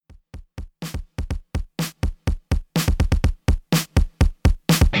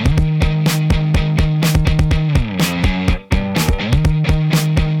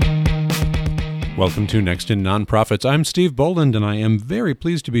Welcome to Next in Nonprofits. I'm Steve Boland, and I am very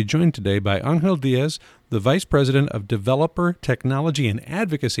pleased to be joined today by Angel Diaz, the Vice President of Developer Technology and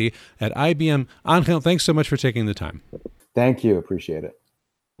Advocacy at IBM. Angel, thanks so much for taking the time. Thank you. Appreciate it.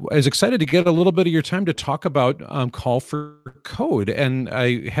 I was excited to get a little bit of your time to talk about Call for Code, and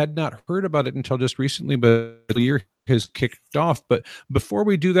I had not heard about it until just recently, but the year has kicked off. But before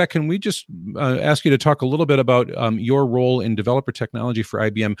we do that, can we just ask you to talk a little bit about your role in developer technology for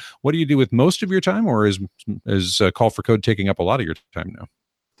IBM? What do you do with most of your time, or is Call for Code taking up a lot of your time now?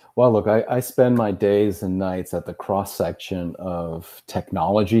 Well, look, I spend my days and nights at the cross-section of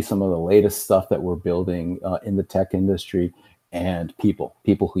technology, some of the latest stuff that we're building in the tech industry, and people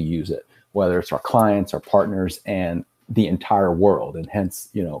who use it, whether it's our clients, our partners, and the entire world, and hence,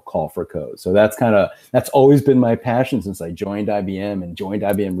 Call for Code. So that's always been my passion since I joined IBM and joined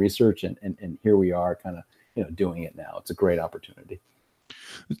IBM Research, and here we are doing it now. It's a great opportunity.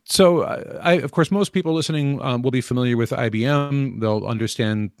 So, of course, most people listening will be familiar with IBM. They'll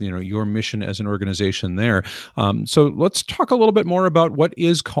understand, your mission as an organization there. So let's talk a little bit more about what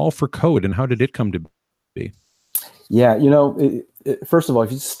is Call for Code and how did it come to be? Yeah, first of all,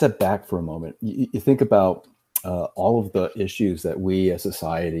 if you just step back for a moment, you think about all of the issues that we as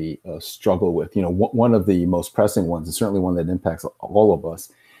society struggle with. One of the most pressing ones, and certainly one that impacts all of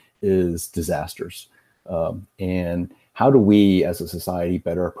us, is disasters. And how do we as a society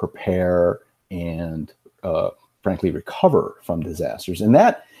better prepare and frankly recover from disasters? And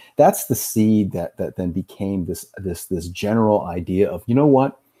that's the seed that then became this general idea of, if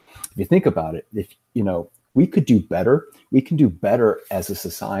you think about it, if we could do better. We can do better as a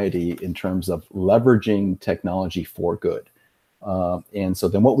society in terms of leveraging technology for good. And so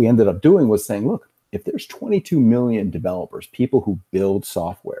then what we ended up doing was saying, look, if there's 22 million developers, people who build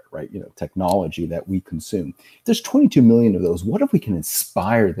software, right, technology that we consume, if there's 22 million of those, what if we can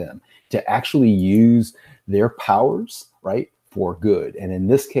inspire them to actually use their powers, right, for good? And in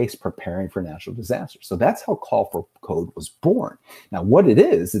this case, preparing for natural disasters. So that's how Call for Code was born. Now, what it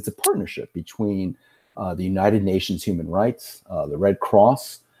is, it's a partnership between the United Nations Human Rights, the Red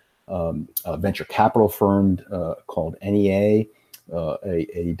Cross, a venture capital firm called NEA,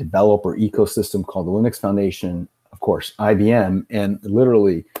 a developer ecosystem called the Linux Foundation, of course, IBM, and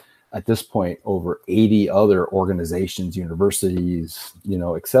literally at this point, over 80 other organizations, universities,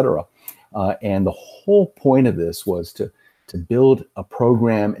 et cetera. And the whole point of this was to build a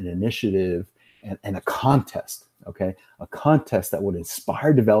program, an initiative, and a contest, okay? A contest that would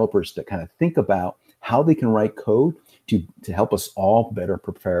inspire developers to kind of think about how they can write code to help us all better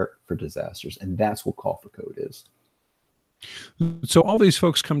prepare for disasters. And that's what Call for Code is. So all these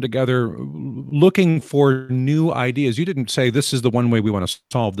folks come together looking for new ideas. You didn't say this is the one way we want to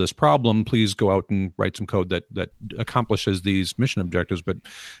solve this problem. Please go out and write some code that accomplishes these mission objectives. But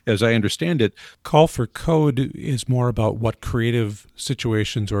as I understand it, Call for Code is more about what creative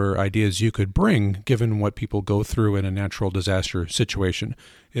situations or ideas you could bring given what people go through in a natural disaster situation.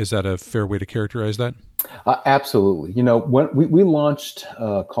 Is that a fair way to characterize that? Absolutely. When we launched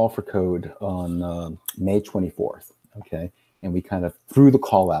Call for Code on May 24th. Okay. And we kind of threw the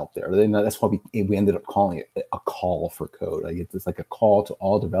call out there. That's why we ended up calling it a Call for Code. It's like a call to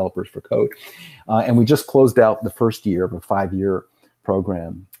all developers for code. And we just closed out the first year of a 5-year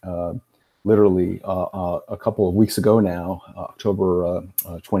program, literally a couple of weeks ago now, October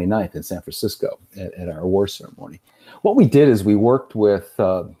 29th in San Francisco at our awards ceremony. What we did is we worked with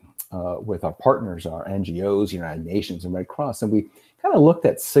our partners, our NGOs, United Nations, and Red Cross, and we kind of looked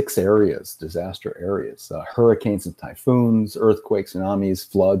at 6 areas, disaster areas: hurricanes and typhoons, earthquakes, tsunamis,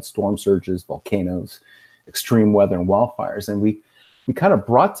 floods, storm surges, volcanoes, extreme weather, and wildfires. And we kind of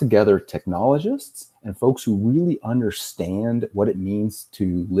brought together technologists and folks who really understand what it means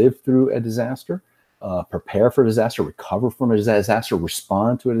to live through a disaster, prepare for a disaster, recover from a disaster,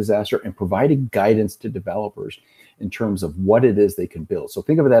 respond to a disaster, and providing guidance to developers in terms of what it is they can build. So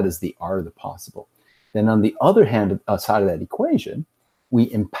think of that as the art of the possible. Then on the other hand, outside of that equation, we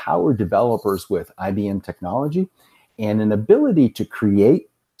empower developers with IBM technology and an ability to create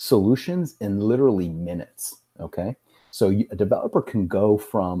solutions in literally minutes, okay? So a developer can go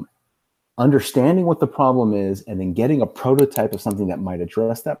from understanding what the problem is and then getting a prototype of something that might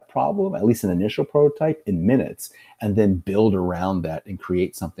address that problem, at least an initial prototype, in minutes, and then build around that and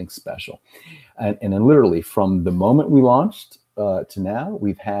create something special. And then literally from the moment we launched to now,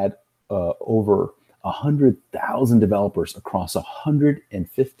 we've had over 100,000 developers across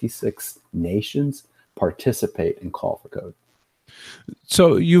 156 nations participate in Call for Code.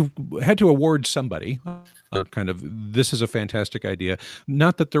 So you've had to award somebody, this is a fantastic idea.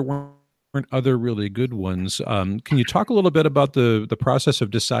 Not that there weren't other really good ones. Can you talk a little bit about the process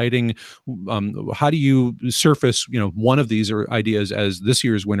of deciding how do you surface one of these or ideas as this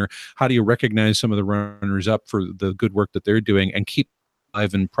year's winner? How do you recognize some of the runners up for the good work that they're doing and keep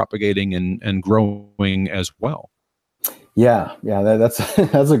alive and propagating and growing as well? Yeah, that's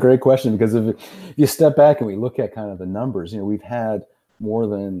that's a great question, because if you step back and we look at kind of the numbers, we've had more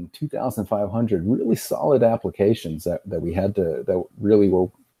than 2,500 really solid applications that we had that really were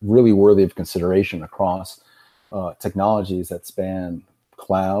really worthy of consideration across technologies that span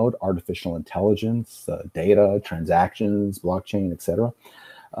cloud, artificial intelligence, data, transactions, blockchain, etc.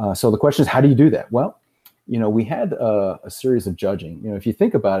 So the question is, how do you do that? Well, we had a series of judging. If you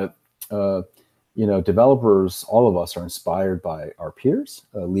think about it, developers, all of us are inspired by our peers,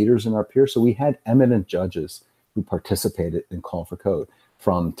 leaders in our peers. So we had eminent judges who participated in Call for Code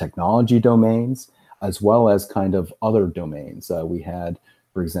from technology domains as well as kind of other domains. We had,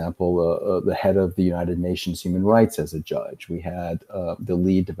 for example, the head of the United Nations Human Rights as a judge. We had the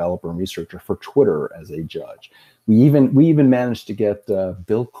lead developer and researcher for Twitter as a judge. We even managed to get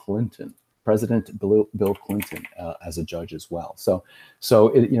Bill Clinton, President Bill Clinton, as a judge as well. So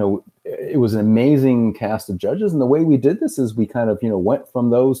it was an amazing cast of judges, and the way we did this is we kind of went from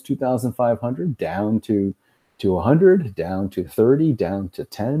those 2,500 down to 100, down to 30, down to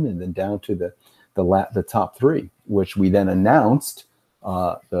 10, and then down to the top three, which we then announced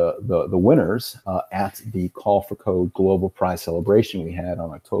the winners at the Call for Code Global Prize celebration we had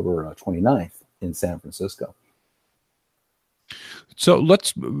on October 29th in San Francisco. So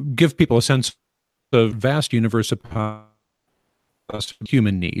let's give people a sense of the vast universe of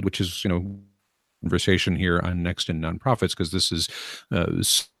human need, which is, conversation here on Next in Nonprofits, because this is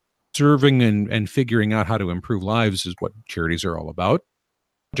serving and figuring out how to improve lives is what charities are all about.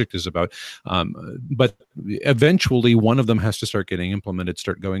 Project is about, but eventually one of them has to start getting implemented,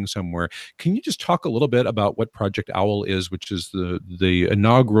 start going somewhere. Can you just talk a little bit about what Project OWL is, which is the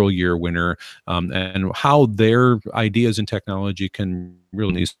inaugural year winner, and how their ideas and technology can really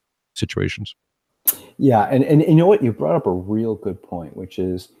in these situations? Yeah, and you know what, you brought up a real good point, which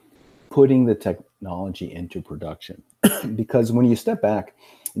is putting the technology into production. Because when you step back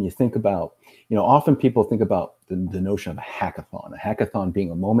and you think about, often people think about the notion of a hackathon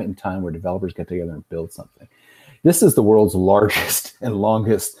being a moment in time where developers get together and build something. This is the world's largest and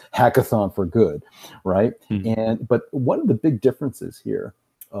longest hackathon for good, right? Mm-hmm. But one of the big differences here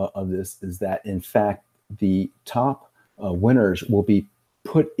of this is that, in fact, the top winners will be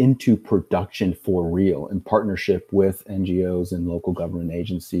put into production for real in partnership with NGOs and local government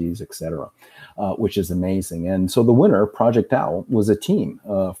agencies, et cetera, which is amazing. And so the winner, Project OWL, was a team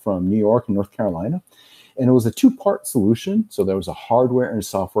from New York and North Carolina. And it was a two-part solution. So there was a hardware and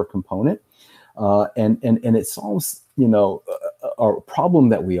software component. And it solves, a problem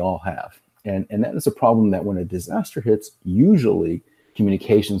that we all have. And that is a problem that when a disaster hits, usually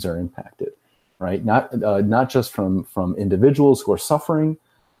communications are impacted. Right, not just from individuals who are suffering,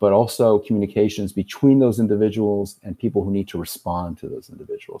 but also communications between those individuals and people who need to respond to those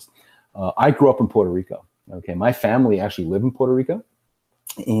individuals. I grew up in Puerto Rico. Okay, my family actually lived in Puerto Rico,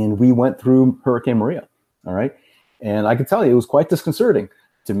 and we went through Hurricane Maria. All right, and I can tell you it was quite disconcerting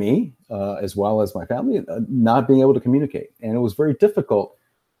to me as well as my family, not being able to communicate, and it was very difficult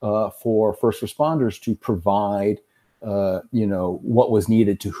for first responders to provide what was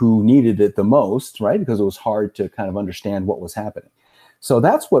needed to who needed it the most, right? Because it was hard to kind of understand what was happening. So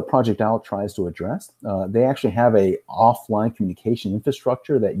that's what Project OWL tries to address. They actually have a offline communication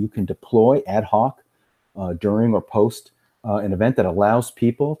infrastructure that you can deploy ad hoc during or post an event that allows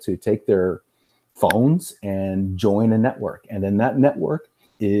people to take their phones and join a network. And then that network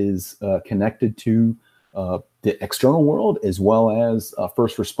is connected to the external world as well as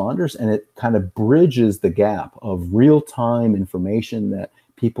first responders, and it kind of bridges the gap of real-time information that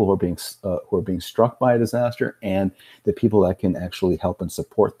people who are being struck by a disaster and the people that can actually help and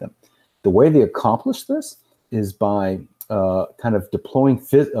support them. The way they accomplish this is by kind of deploying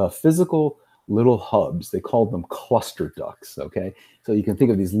physical little hubs. They call them cluster ducts. Okay, so you can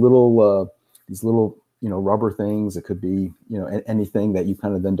think of these little rubber things. It could be, anything that you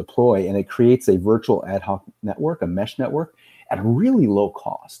kind of then deploy, and it creates a virtual ad hoc network, a mesh network at a really low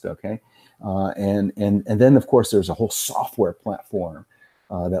cost. Okay. And then of course there's a whole software platform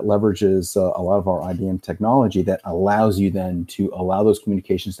that leverages a lot of our IBM technology that allows you then to allow those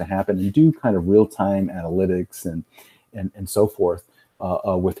communications to happen and do kind of real-time analytics and so forth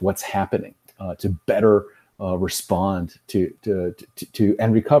with what's happening to better respond to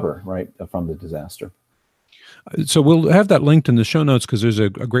and recover, right, from the disaster. So we'll have that linked in the show notes because there's a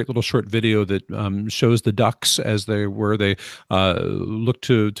great little short video that shows the ducks as they were. They look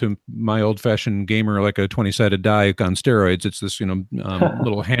to my old-fashioned gamer like a 20-sided die on steroids. It's this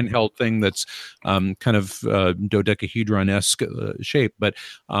little handheld thing that's kind of dodecahedron-esque shape. But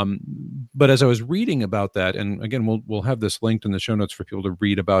as I was reading about that, and again we'll have this linked in the show notes for people to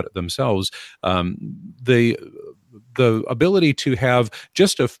read about it themselves. The ability to have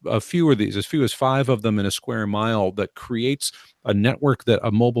just a few of these, as few as 5 of them in a square mile, that creates a network that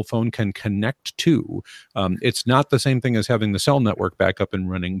a mobile phone can connect to. It's not the same thing as having the cell network back up and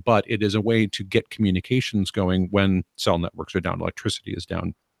running, but it is a way to get communications going when cell networks are down, electricity is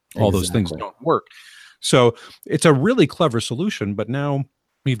down, all those things don't work. So it's a really clever solution, but now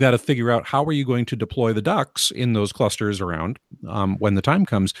we've got to figure out how are you going to deploy the ducks in those clusters around when the time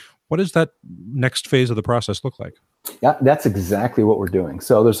comes. What does that next phase of the process look like? Yeah, that's exactly what we're doing.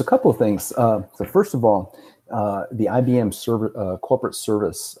 So there's a couple of things. So first of all, the IBM corporate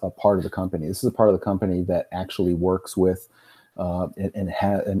service part of the company. This is a part of the company that actually works with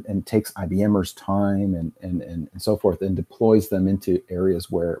and takes IBMers' time and so forth and deploys them into areas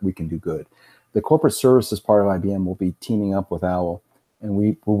where we can do good. The corporate services part of IBM will be teaming up with OWL, and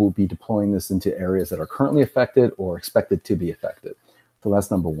we will be deploying this into areas that are currently affected or expected to be affected. So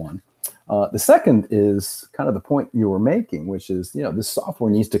that's number one. The second is kind of the point you were making, which is, this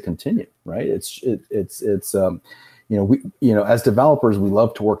software needs to continue, right? It's as developers, we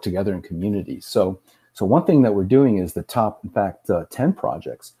love to work together in communities. So one thing that we're doing is the top, in fact, 10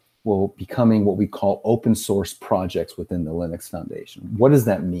 projects will be becoming what we call open source projects within the Linux Foundation. What does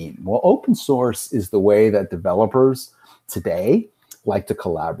that mean? Well, open source is the way that developers today like to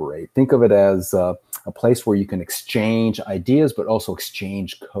collaborate. Think of it as a place where you can exchange ideas, but also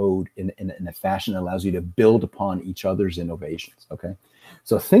exchange code in a fashion that allows you to build upon each other's innovations, okay?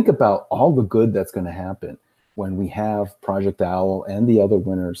 So think about all the good that's going to happen when we have Project OWL and the other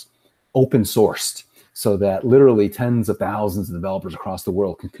winners open sourced, so that literally tens of thousands of developers across the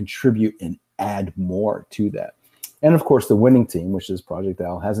world can contribute and add more to that. And of course, the winning team, which is Project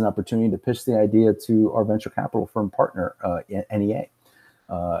OWL, has an opportunity to pitch the idea to our venture capital firm partner, NEA,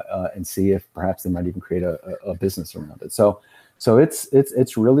 and see if perhaps they might even create a business around it. So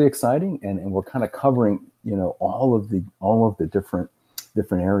it's really exciting, and we're kind of covering all of the different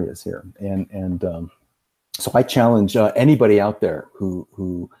areas here. And so I challenge anybody out there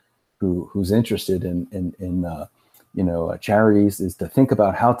who's interested in charities is to think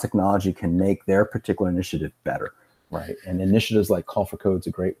about how technology can make their particular initiative better. Right, and initiatives like Call for Code is a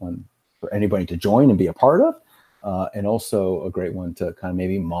great one for anybody to join and be a part of, and also a great one to kind of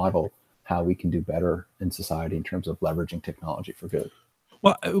maybe model how we can do better in society in terms of leveraging technology for good.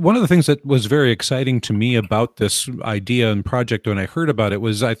 Well, one of the things that was very exciting to me about this idea and project when I heard about it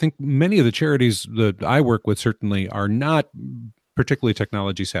was I think many of the charities that I work with certainly are not particularly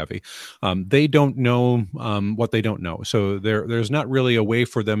technology savvy. They don't know what they don't know. So there's not really a way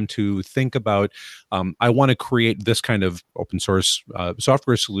for them to think about, I want to create this kind of open source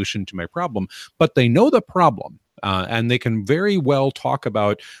software solution to my problem, but they know the problem. And they can very well talk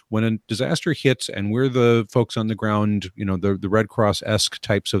about when a disaster hits and we're the folks on the ground, the Red Cross-esque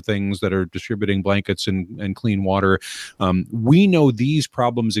types of things that are distributing blankets and clean water. We know these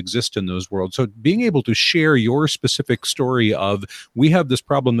problems exist in those worlds. So being able to share your specific story of, we have this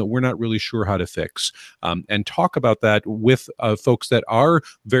problem that we're not really sure how to fix, and talk about that with folks that are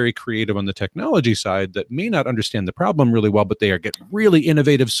very creative on the technology side that may not understand the problem really well, but they get really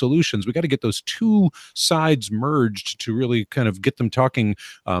innovative solutions. We got to get those two sides merged to really kind of get them talking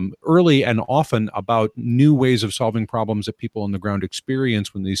early and often about new ways of solving problems that people on the ground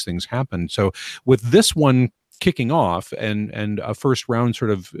experience when these things happen. So with this one kicking off and a first round sort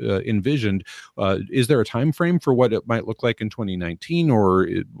of envisioned, is there a time frame for what it might look like in 2019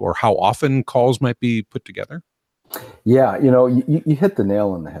 or how often calls might be put together? Yeah, you hit the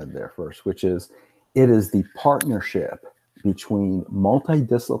nail on the head there first, which is it is the partnership between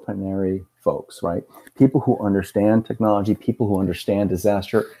multidisciplinary folks, right? People who understand technology, people who understand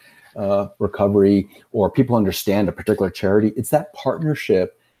disaster recovery, or people who understand a particular charity. It's that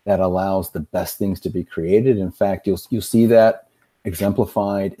partnership that allows the best things to be created. In fact, you'll see that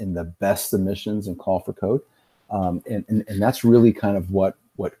exemplified in the best submissions in Call for Code, and that's really kind of what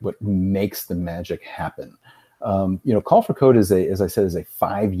makes the magic happen. Call for Code is as I said, is a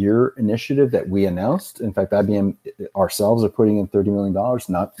 5-year initiative that we announced. In fact, IBM ourselves are putting in $30 million,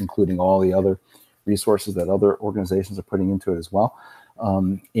 not including all the other resources that other organizations are putting into it as well.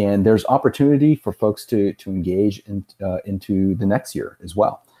 And there's opportunity for folks to engage into the next year as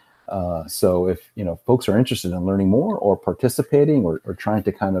well. So if folks are interested in learning more or participating or trying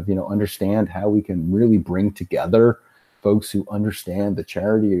to kind of understand how we can really bring together folks who understand the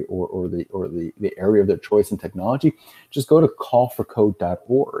charity or the area of their choice in technology, just go to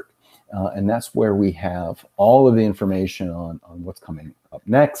callforcode.org. And that's where we have all of the information on what's coming up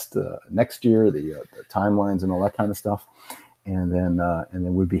next year, the timelines and all that kind of stuff. And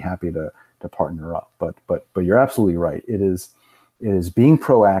then we'd be happy to partner up. But you're absolutely right. It is being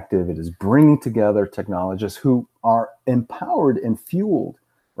proactive. It is bringing together technologists who are empowered and fueled,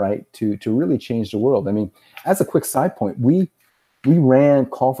 right, to really change the world. I mean, as a quick side point, we ran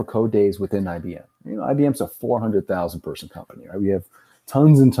Call for Code days within IBM. IBM's a 400,000 person company, right? We have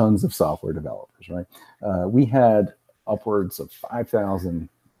tons and tons of software developers, right? We had upwards of 5,000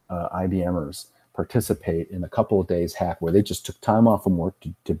 IBMers participate in a couple of days hack where they just took time off from work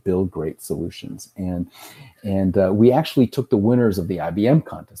to build great solutions. And we actually took the winners of the IBM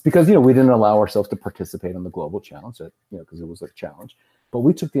contest because, we didn't allow ourselves to participate on the global challenge, because it was a challenge. But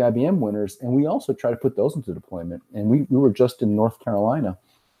we took the IBM winners and we also tried to put those into deployment. And we were just in North Carolina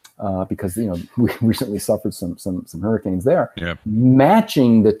because, we recently suffered some hurricanes there,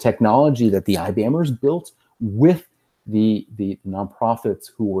 matching the technology that the IBMers built with the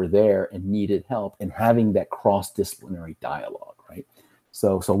nonprofits who were there and needed help, and having that cross-disciplinary dialogue, right?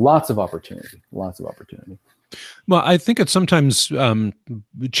 So lots of opportunity. Well, I think it's sometimes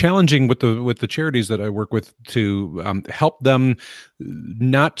challenging with the charities that I work with to help them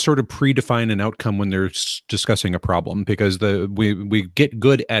not sort of predefine an outcome when they're discussing a problem, because we get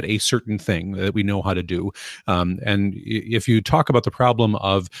good at a certain thing that we know how to do. And if you talk about the problem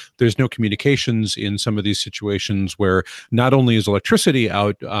of there's no communications in some of these situations where not only is electricity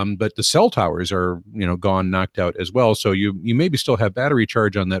out, but the cell towers are gone, knocked out as well. So you maybe still have battery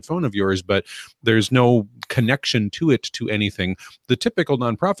charge on that phone of yours, but there's no connection to it to anything. The typical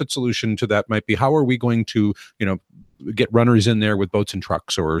nonprofit solution to that might be, how are we going to get runners in there with boats and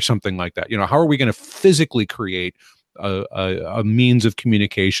trucks or something like that? How are we going to physically create a means of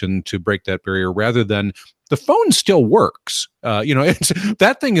communication to break that barrier, rather than the phone still works.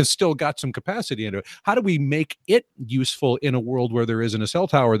 That thing has still got some capacity into it. How do we make it useful in a world where there isn't a cell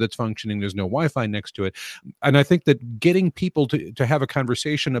tower that's functioning, there's no Wi-Fi next to it? And I think that getting people to have a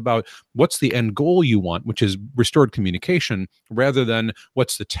conversation about what's the end goal you want, which is restored communication, rather than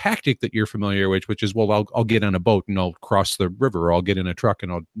what's the tactic that you're familiar with, which is, well, I'll get on a boat and I'll cross the river, or I'll get in a truck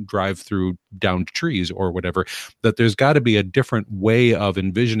and I'll drive through downed trees or whatever, that there's got to be a different way of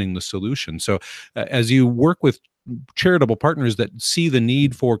envisioning the solution. So as you work with charitable partners that see the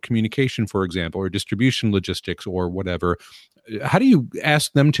need for communication, for example, or distribution logistics or whatever, how do you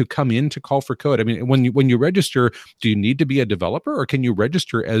ask them to come in to Call for Code? I mean, when you register, do you need to be a developer, or can you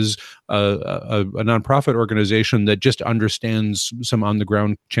register as a nonprofit organization that just understands some on the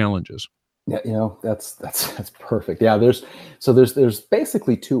ground challenges? Yeah, that's perfect. Yeah, there's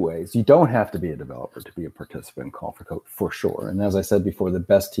basically two ways. You don't have to be a developer to be a participant in Call for Code, for sure. And as I said before, the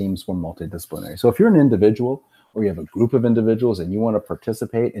best teams were multidisciplinary. So if you're an individual, or you have a group of individuals and you want to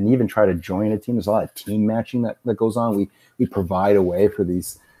participate and even try to join a team, there's a lot of team matching that goes on. We provide a way for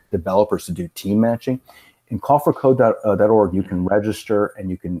these developers to do team matching. In callforcode.org, you can register and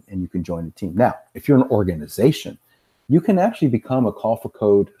you can join the team. Now, if you're an organization, you can actually become a Call for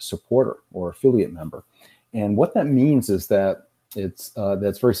Code supporter or affiliate member. And what that means is that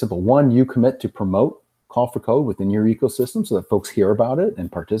that's very simple. One, you commit to promote Call for Code within your ecosystem so that folks hear about it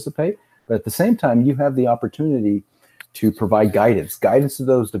and participate. But at the same time, you have the opportunity to provide guidance to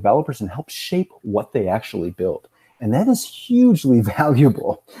those developers and help shape what they actually build. And that is hugely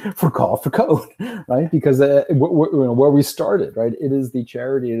valuable for Call for Code, right? Because where we started, right? It is the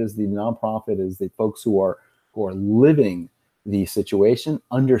charity, it is the nonprofit, it is the folks who are living the situation,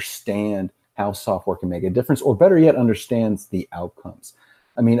 understand how software can make a difference, or better yet, understands the outcomes.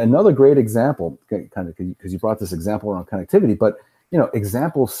 I mean, another great example, kind of because you brought this example around connectivity, but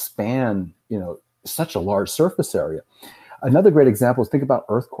examples span such a large surface area. Another great example is, think about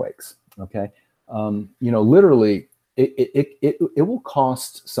earthquakes. Okay, literally, it will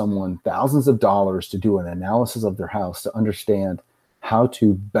cost someone thousands of dollars to do an analysis of their house to understand how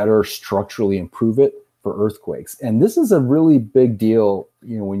to better structurally improve it for earthquakes. And this is a really big deal,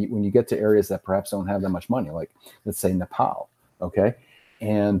 when you get to areas that perhaps don't have that much money, like let's say Nepal. Okay,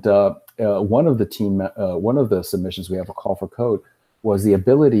 and one of the submissions we have a Call for Code was the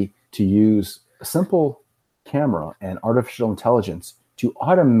ability to use a simple camera and artificial intelligence to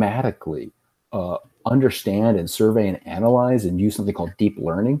automatically understand and survey and analyze and use something called deep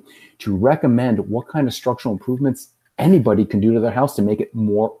learning to recommend what kind of structural improvements anybody can do to their house to make it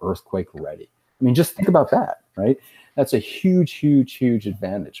more earthquake ready. I mean, just think about that, right? That's a huge, huge, huge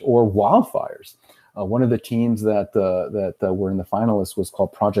advantage. Or wildfires. One of the teams that were in the finalists was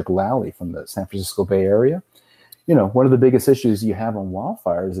called Project Lally from the San Francisco Bay Area. One of the biggest issues you have on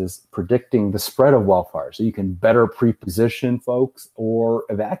wildfires is predicting the spread of wildfires, so you can better pre-position folks or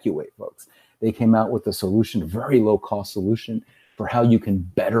evacuate folks. They came out with a solution, a very low-cost solution for how you can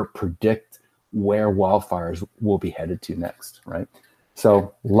better predict where wildfires will be headed to next, right?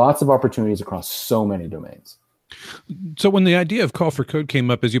 So lots of opportunities across so many domains. So when the idea of Call for Code came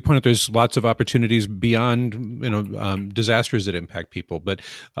up, as you pointed, there's lots of opportunities beyond, disasters that impact people. But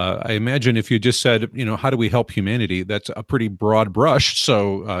I imagine if you just said, how do we help humanity? That's a pretty broad brush.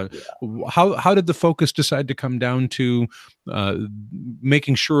 So how did the focus decide to come down to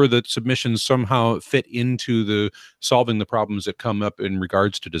making sure that submissions somehow fit into the solving the problems that come up in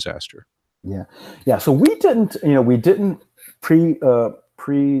regards to disaster? Yeah. So we didn't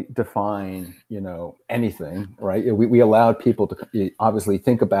predefine, anything, right? We allowed people to obviously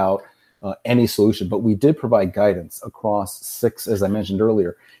think about any solution, but we did provide guidance across 6, as I mentioned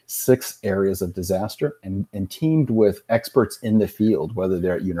earlier, 6 areas of disaster, and teamed with experts in the field, whether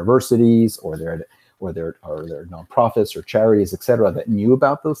they're at universities or they're nonprofits or charities, et cetera, that knew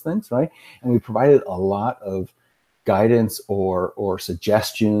about those things, right? And we provided a lot of guidance or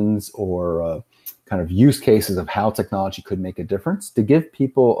suggestions or kind of use cases of how technology could make a difference to give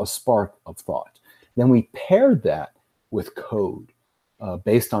people a spark of thought. Then we paired that with code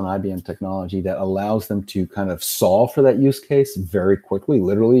based on IBM technology that allows them to kind of solve for that use case very quickly,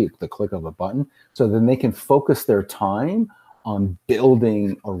 literally the click of a button. So then they can focus their time on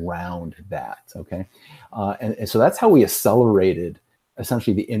building around that, okay? And so that's how we accelerated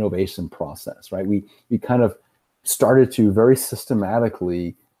essentially the innovation process, right? We kind of started to very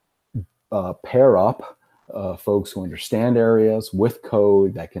systematically pair up folks who understand areas with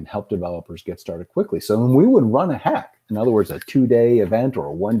code that can help developers get started quickly. So when we would run a hack, in other words, a 2-day event or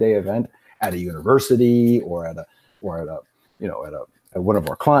a 1-day event at a university or at one of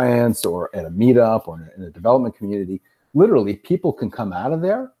our clients or at a meetup or in a development community, literally people can come out of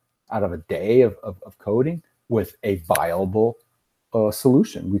a day of coding with a viable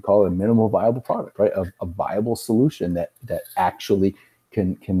solution. We call it a minimal viable product, right? A viable solution that actually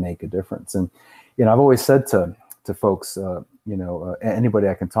can make a difference. And I've always said to folks, anybody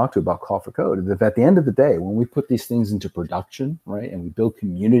I can talk to about Call for Code, that at the end of the day, when we put these things into production, right, and we build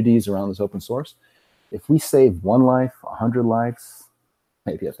communities around this open source, if we save 1 life, 100 lives,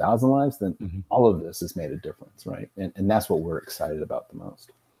 maybe 1,000 lives, then all of this has made a difference, right? And that's what we're excited about the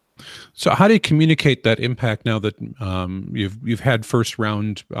most. So how do you communicate that impact now that you've had first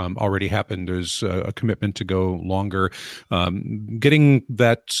round already happened? There's a commitment to go longer. Getting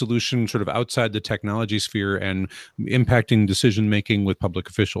that solution sort of outside the technology sphere and impacting decision making with public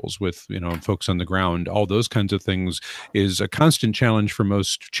officials, with folks on the ground, all those kinds of things is a constant challenge for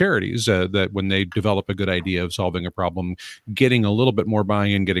most charities. That when they develop a good idea of solving a problem, getting a little bit more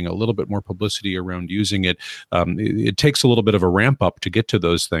buy-in, getting a little bit more publicity around using it, it takes a little bit of a ramp up to get to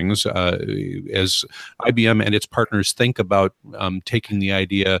those things. As IBM and its partners think about taking the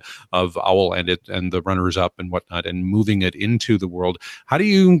idea of OWL and the runners up and whatnot and moving it into the world, how do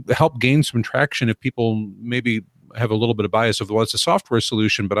you help gain some traction if people maybe have a little bit of bias of, well, it's a software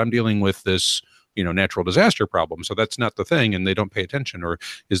solution, but I'm dealing with this natural disaster problem, so that's not the thing, and they don't pay attention? Or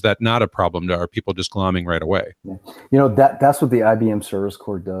is that not a problem? Are people just glomming right away? Yeah. That's what the IBM Service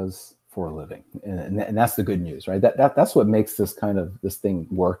Corps does for a living, and that's the good news, right? That's what makes this thing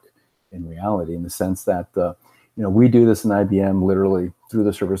work in reality, in the sense that we do this in IBM literally through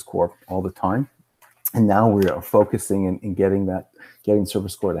the Service Corps all the time, and now we are focusing in getting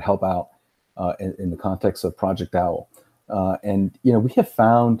Service Corps to help out in the context of Project OWL, and we have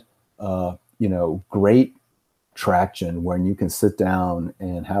found great traction when you can sit down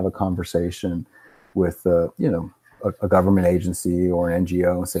and have a conversation with a government agency or an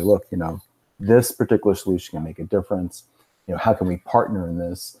NGO and say, look, this particular solution can make a difference. How can we partner in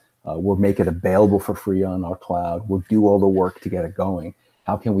this? We'll make it available for free on our cloud. We'll do all the work to get it going.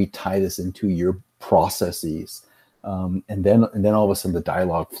 How can we tie this into your processes? And then all of a sudden the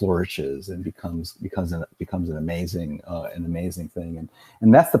dialogue flourishes and becomes an amazing thing.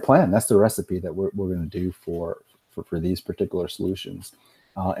 And that's the plan. That's the recipe that we're going to do for these particular solutions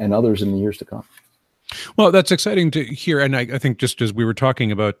and others in the years to come. Well, that's exciting to hear. And I think just as we were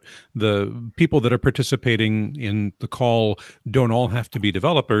talking about, the people that are participating in the call don't all have to be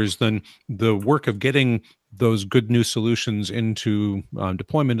developers. Then the work of getting those good new solutions into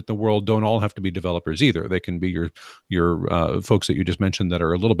deployment in the world don't all have to be developers either. They can be your folks that you just mentioned that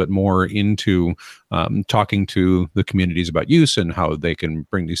are a little bit more into talking to the communities about use and how they can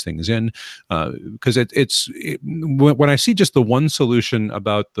bring these things in. Because when I see just the one solution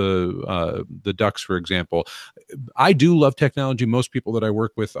about the ducks, for example, I do love technology. Most people that I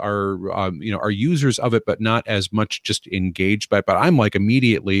work with are users of it, but not as much just engaged by it. But I'm like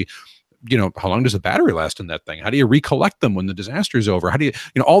immediately, how long does the battery last in that thing? How do you recollect them when the disaster is over? How do you,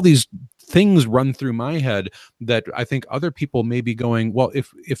 all these things run through my head that I think other people may be going, well,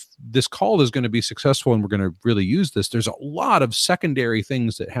 if this call is going to be successful and we're going to really use this, there's a lot of secondary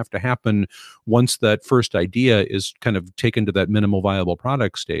things that have to happen once that first idea is kind of taken to that minimal viable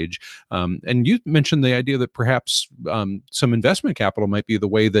product stage. And you mentioned the idea that perhaps some investment capital might be the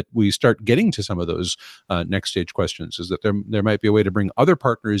way that we start getting to some of those next stage questions, is that there might be a way to bring other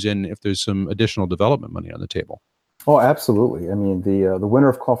partners in if there's some additional development money on the table. Oh, absolutely. I mean, the winner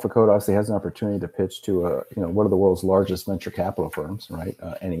of Call for Code obviously has an opportunity to pitch to one of the world's largest venture capital firms, right?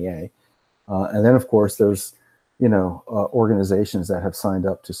 NEA, and then of course there's organizations that have signed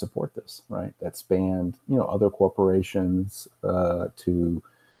up to support this, right? That spanned other corporations to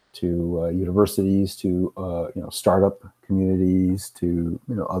universities to startup communities to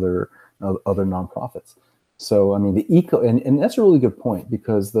other nonprofits. So, I mean, the and that's a really good point,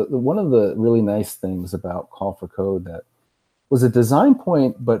 because the one of the really nice things about Call for Code that was a design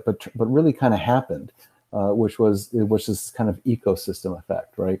point, but really kind of happened, which was this kind of ecosystem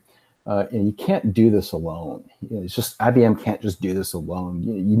effect, right? And you can't do this alone. It's just IBM can't just do this alone.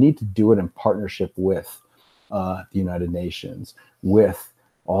 You need to do it in partnership with the United Nations, with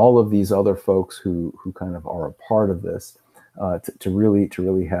all of these other folks who kind of are a part of this, to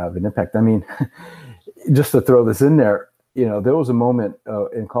really have an impact. I mean. Just to throw this in there, there was a moment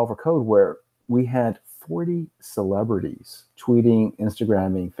in Call for Code where we had 40 celebrities tweeting,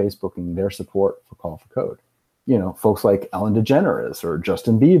 Instagramming, Facebooking their support for Call for Code. Folks like Ellen DeGeneres or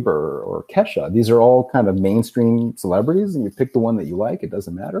Justin Bieber or Kesha. These are all kind of mainstream celebrities, and you pick the one that you like. It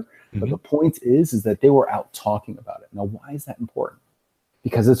doesn't matter. Mm-hmm. But the point is that they were out talking about it. Now, why is that important?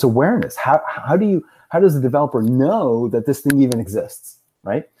 Because it's awareness. How does the developer know that this thing even exists,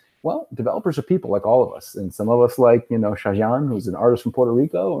 right? Well, developers are people like all of us. And some of us like, Shahjan, who's an artist from Puerto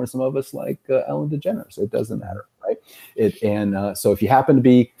Rico, or some of us like Ellen DeGeneres. It doesn't matter, right? So if you happen to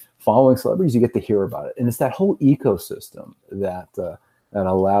be following celebrities, you get to hear about it. And it's that whole ecosystem that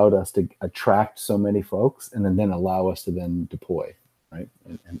allowed us to attract so many folks and then allow us to then deploy, right,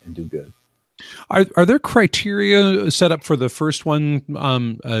 and do good. Are there criteria set up for the first one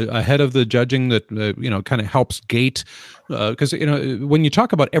ahead of the judging that kind of helps gate? Because when you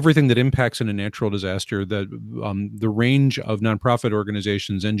talk about everything that impacts in a natural disaster, the range of nonprofit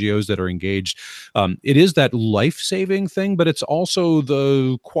organizations, NGOs that are engaged, it is that life-saving thing, but it's also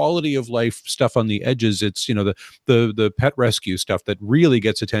the quality of life stuff on the edges. It's the pet rescue stuff that really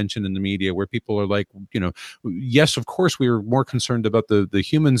gets attention in the media, where people are like, yes, of course we are more concerned about the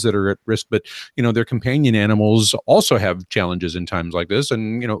humans that are at risk, but their companion animals also have challenges in times like this.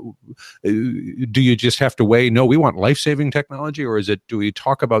 And do you just have to weigh, no, we want life-saving technology, or do we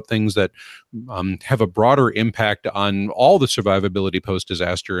talk about things that have a broader impact on all the survivability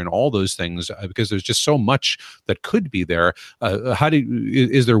post-disaster and all those things, because there's just so much that could be there.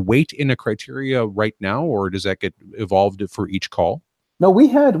 Is there weight in a criteria right now, or does that get evolved for each call? No, we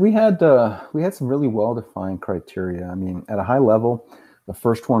had some really well-defined criteria. I mean, at a high level, the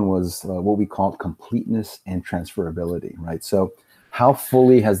first one was what we called completeness and transferability, right? So how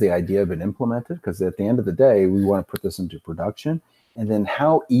fully has the idea been implemented? Because at the end of the day, we want to put this into production. And then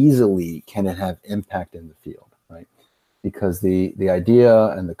how easily can it have impact in the field, right? Because the idea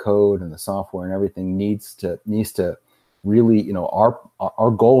and the code and the software and everything needs to really,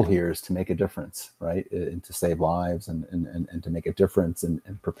 our goal here is to make a difference, right? And to save lives and to make a difference in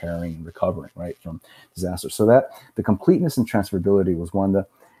preparing and recovering, right, from disaster. So that the completeness and transferability was one.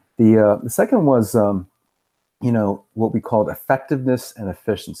 The second was, what we called effectiveness and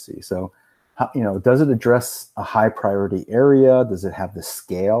efficiency. So, does it address a high priority area? Does it have the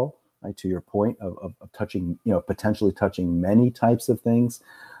scale, right, to your point of touching, potentially touching many types of things?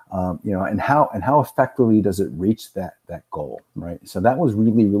 And how effectively does it reach that goal, right? So that was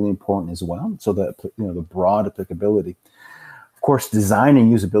really, really important as well. So the broad applicability. Of course, design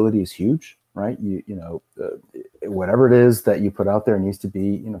and usability is huge, right? Whatever it is that you put out there needs to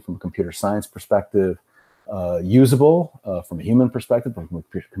be, from a computer science perspective, usable, from a human perspective, from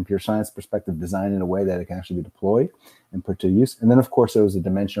a computer science perspective, designed in a way that it can actually be deployed and put to use. And then, of course, there was a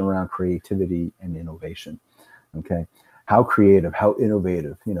dimension around creativity and innovation. Okay. How creative, how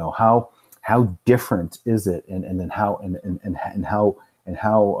innovative, how how different is it, and then how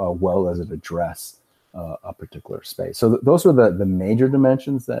how well does it address a particular space. So those are the major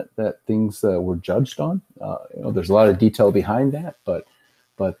dimensions that things were judged on. There's a lot of detail behind that, but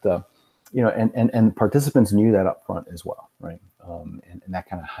and participants knew that up front as well, right? And that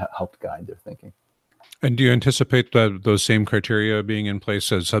kind of helped guide their thinking. And do you anticipate that those same criteria being in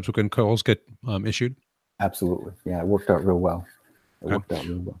place as subsequent calls get issued? Absolutely. Yeah, it worked out real well.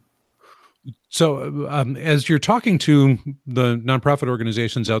 So as you're talking to the nonprofit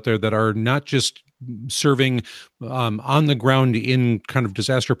organizations out there that are not just serving on the ground in kind of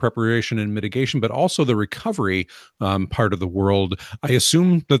disaster preparation and mitigation, but also the recovery part of the world, I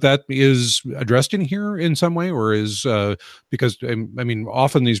assume that is addressed in here in some way, or is because I mean,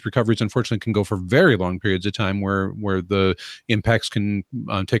 often these recoveries unfortunately can go for very long periods of time where the impacts can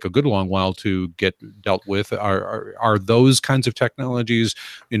take a good long while to get dealt with. Are those kinds of technologies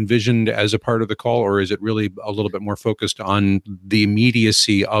envisioned as a part of the call, or is it really a little bit more focused on the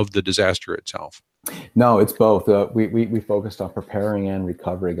immediacy of the disaster itself? No, it's both. We focused on preparing and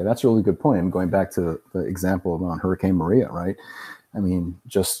recovering, and that's a really good point. I'm going back to the example on Hurricane Maria, right? I mean,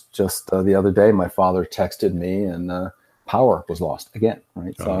 just the other day, my father texted me, and power was lost again,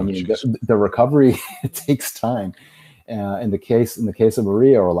 right? So I mean, the recovery it takes time. In the case of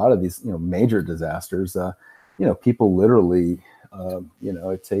Maria, or a lot of these major disasters, people literally,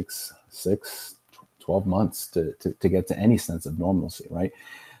 it takes 6-12 months to get to any sense of normalcy, right?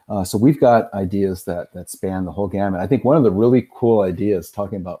 So we've got ideas that span the whole gamut. I think one of the really cool ideas,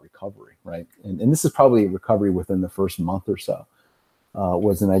 talking about recovery, right? And this is probably recovery within the first month or so,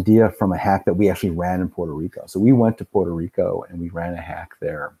 was an idea from a hack that we actually ran in Puerto Rico. So we went to Puerto Rico and we ran a hack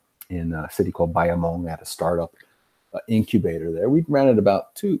there in a city called Bayamón at a startup incubator there. We ran it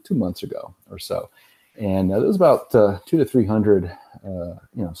about two months ago or so. And there was about 200 to 300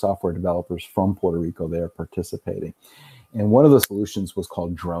 software developers from Puerto Rico there participating. And one of the solutions was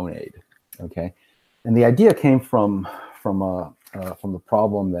called DroneAid. Okay, and the idea came from the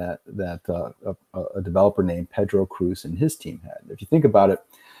problem that a developer named Pedro Cruz and his team had. If you think about it,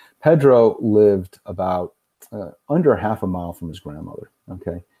 Pedro lived about under half a mile from his grandmother.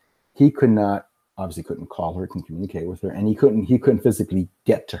 Okay, he obviously couldn't call her, couldn't communicate with her, and he couldn't physically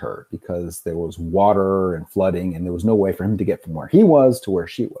get to her because there was water and flooding, and there was no way for him to get from where he was to where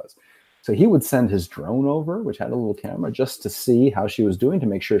she was. So he would send his drone over, which had a little camera, just to see how she was doing, to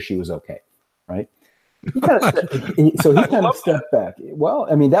make sure she was okay, right? He kind of stepped back. Well,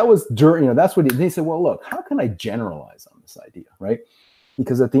 I mean, that was during, that's what he said, well, look, how can I generalize on this idea, right?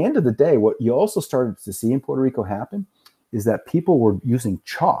 Because at the end of the day, what you also started to see in Puerto Rico happen is that people were using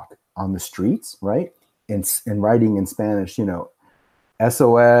chalk on the streets, right? And writing in Spanish,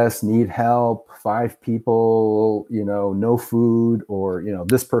 SOS, need help, 5 people, no food, or,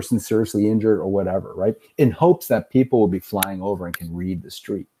 this person's seriously injured or whatever, right? In hopes that people will be flying over and can read the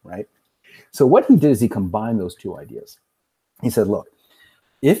street, right? So what he did is he combined those two ideas. He said, look,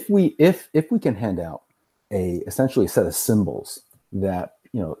 if we can hand out essentially a set of symbols that,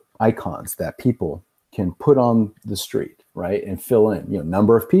 icons that people can put on the street, right, and fill in,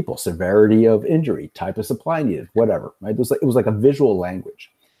 number of people, severity of injury, type of supply needed, whatever, right? It was like a visual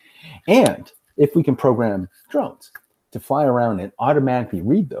language. And if we can program drones to fly around and automatically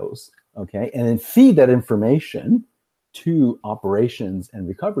read those, okay, and then feed that information to operations and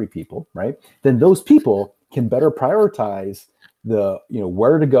recovery people, right, then those people can better prioritize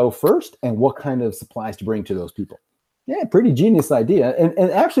where to go first and what kind of supplies to bring to those people. Yeah, pretty genius idea,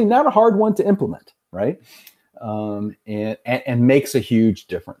 and actually not a hard one to implement, right? And makes a huge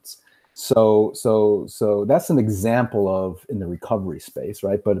difference. So that's an example of in the recovery space,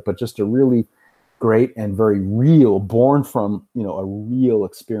 right? But just a really great and very real, born from a real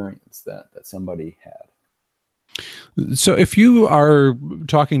experience that somebody had. So if you are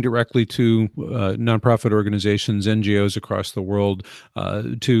talking directly to nonprofit organizations, NGOs across the world,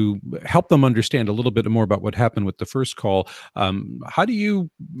 to help them understand a little bit more about what happened with the first call, how do you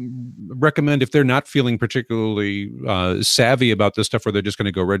recommend, if they're not feeling particularly savvy about this stuff, or they're just going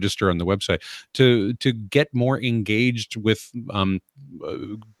to go register on the website, to get more engaged with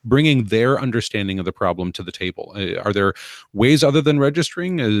bringing their understanding of the problem to the table? Are there ways other than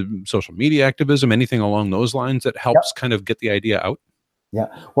registering, social media activism, anything along those lines that helps kind of get the idea out? Yeah,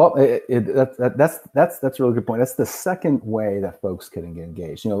 well, that's a really good point. That's the second way that folks can get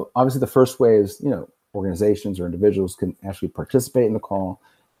engaged. Obviously the first way is, organizations or individuals can actually participate in the call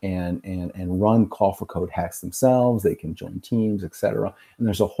and run call for code hacks themselves. They can join teams, etc. And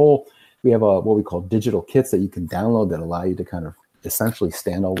there's we have what we call digital kits that you can download that allow you to kind of essentially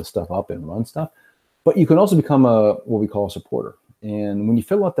stand all this stuff up and run stuff. But you can also become what we call a supporter. And when you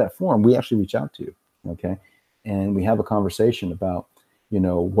fill out that form, we actually reach out to you, okay? And we have a conversation about,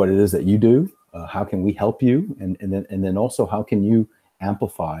 what it is that you do, how can we help you, and then also how can you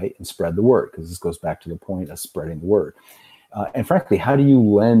amplify and spread the word, because this goes back to the point of spreading the word. And frankly, how do you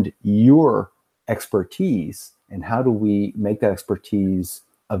lend your expertise, and how do we make that expertise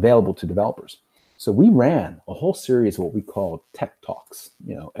available to developers? So we ran a whole series of what we called tech talks,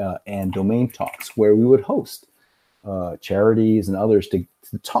 and domain talks, where we would host charities and others to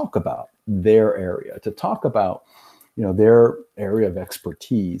talk about their area, to talk about their area of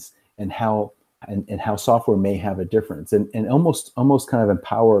expertise, and how software may have a difference, and almost kind of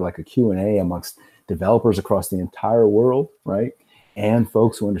empower like a Q&A amongst developers across the entire world, right? And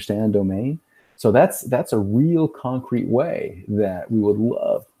folks who understand domain. So that's a real concrete way that we would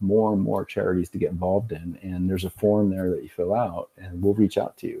love more and more charities to get involved in. And there's a form there that you fill out, and we'll reach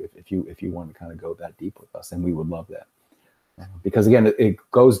out to you if you want to kind of go that deep with us, and we would love that. Because again, it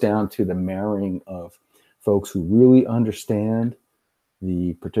goes down to the marrying of folks who really understand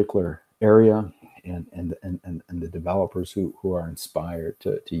the particular area, and the developers who are inspired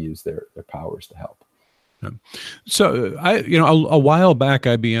to use their powers to help. So a while back,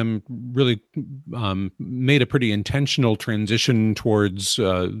 IBM really made a pretty intentional transition towards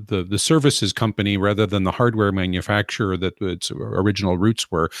the services company rather than the hardware manufacturer that its original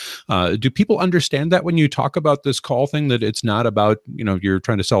roots were. Do people understand that when you talk about this call thing, that it's not about, you're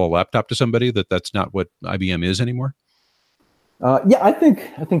trying to sell a laptop to somebody, that's not what IBM is anymore? Yeah, I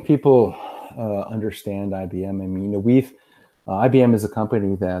think people understand IBM. I mean, IBM is a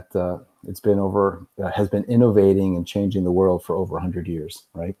company that has been innovating and changing the world for over 100 years,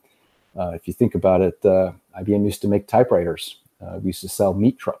 right? If you think about it, IBM used to make typewriters. We used to sell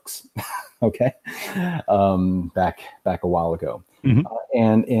meat trucks, okay, back a while ago,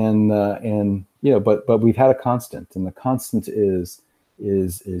 but we've had a constant, and the constant is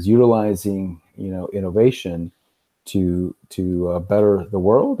utilizing innovation to better the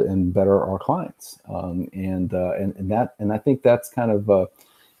world and better our clients, and I think that's kind of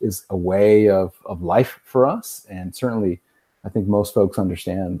is a way of life for us. And certainly, I think most folks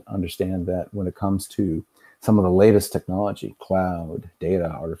understand that when it comes to some of the latest technology, cloud, data,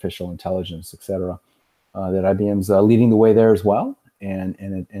 artificial intelligence, et cetera, that IBM's leading the way there as well, and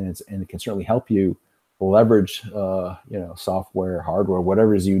it can certainly help you leverage software, hardware,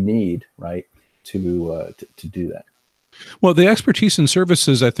 whatever it is you need, right, to do that. Well, the expertise in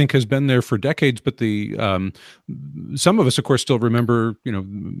services, I think, has been there for decades, but some of us, of course, still remember,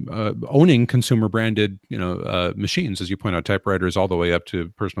 owning consumer branded, machines, as you point out, typewriters, all the way up to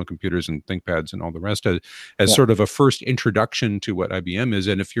personal computers and ThinkPads and all the rest, as sort of a first introduction to what IBM is.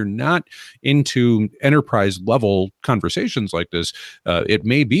 And if you're not into enterprise level conversations like this, it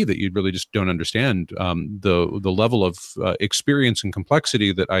may be that you really just don't understand the level of experience and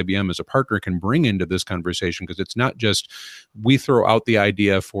complexity that IBM as a partner can bring into this conversation, because it's not just we throw out the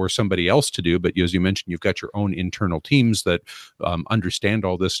idea for somebody else to do, but as you mentioned, you've got your own internal teams that understand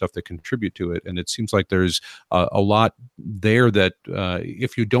all this stuff, that contribute to it. And it seems like there's a lot there that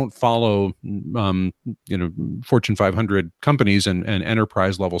if you don't follow, Fortune 500 companies and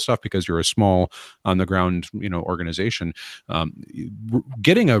enterprise level stuff, because you're a small on the ground, organization,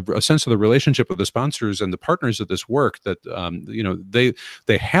 getting a sense of the relationship with the sponsors and the partners of this work, that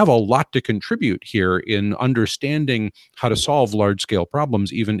they have a lot to contribute here in understanding how to solve large scale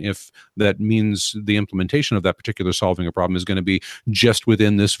problems, even if that means the implementation of that particular solving a problem is going to be just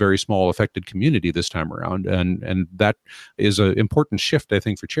within this very small affected community this time around. And that is an important shift, I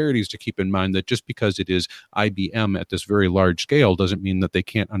think, for charities to keep in mind, that just because it is IBM at this very large scale doesn't mean that they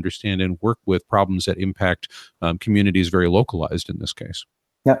can't understand and work with problems that impact communities very localized in this case.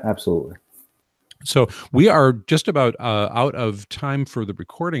 Yeah, absolutely. So we are just about out of time for the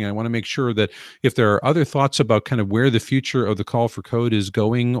recording. I want to make sure that if there are other thoughts about kind of where the future of the Call for Code is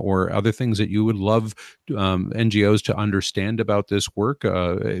going, or other things that you would love NGOs to understand about this work,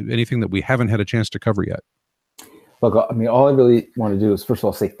 anything that we haven't had a chance to cover yet. Look, I mean, all I really want to do is, first of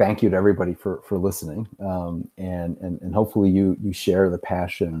all, say thank you to everybody for listening, and hopefully you share the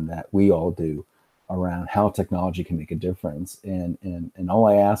passion that we all do around how technology can make a difference. And all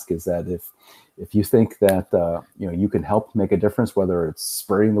I ask is that if you think that you can help make a difference, whether it's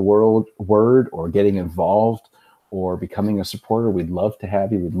spreading the word or getting involved or becoming a supporter, we'd love to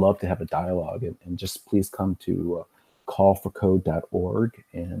have you. We'd love to have a dialogue, and just please come to callforcode.org,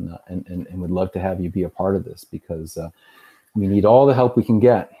 and we'd love to have you be a part of this, because we need all the help we can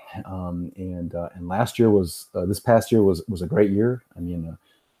get. And this past year was a great year. I mean,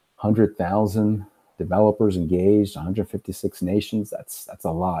 100,000 developers engaged, 156 nations. That's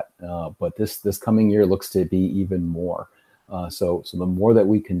a lot. But this coming year looks to be even more. So the more that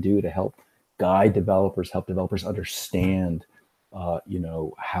we can do to help guide developers, help developers understand,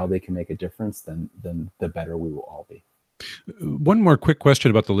 how they can make a difference, then the better we will all be. One more quick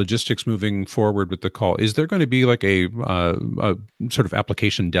question about the logistics moving forward with the call. Is there going to be like a sort of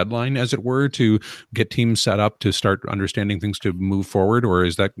application deadline, as it were, to get teams set up to start understanding things to move forward, or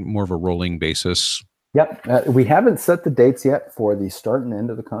is that more of a rolling basis? Yep. We haven't set the dates yet for the start and end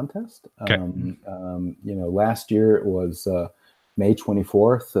of the contest. Okay. Last year it was May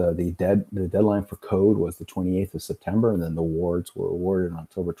 24th. The deadline for code was the 28th of September, and then the awards were awarded on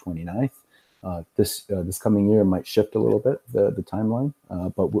October 29th. This coming year might shift a little bit, the timeline,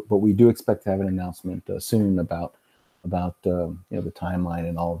 but we do expect to have an announcement soon about the timeline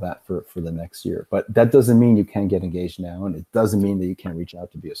and all of that for the next year. But that doesn't mean you can't get engaged now, and it doesn't mean that you can't reach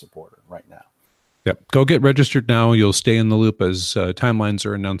out to be a supporter right now. Yep. Go get registered now. You'll stay in the loop as timelines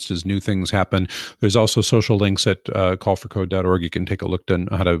are announced, as new things happen. There's also social links at callforcode.org. You can take a look at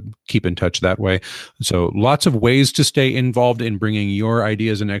how to keep in touch that way. So lots of ways to stay involved in bringing your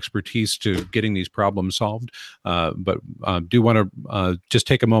ideas and expertise to getting these problems solved. But do want to just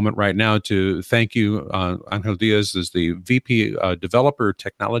take a moment right now to thank you. Angel Diaz is the VP Developer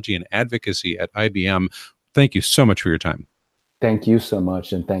Technology and Advocacy at IBM. Thank you so much for your time. Thank you so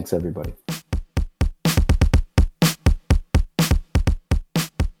much, and thanks everybody.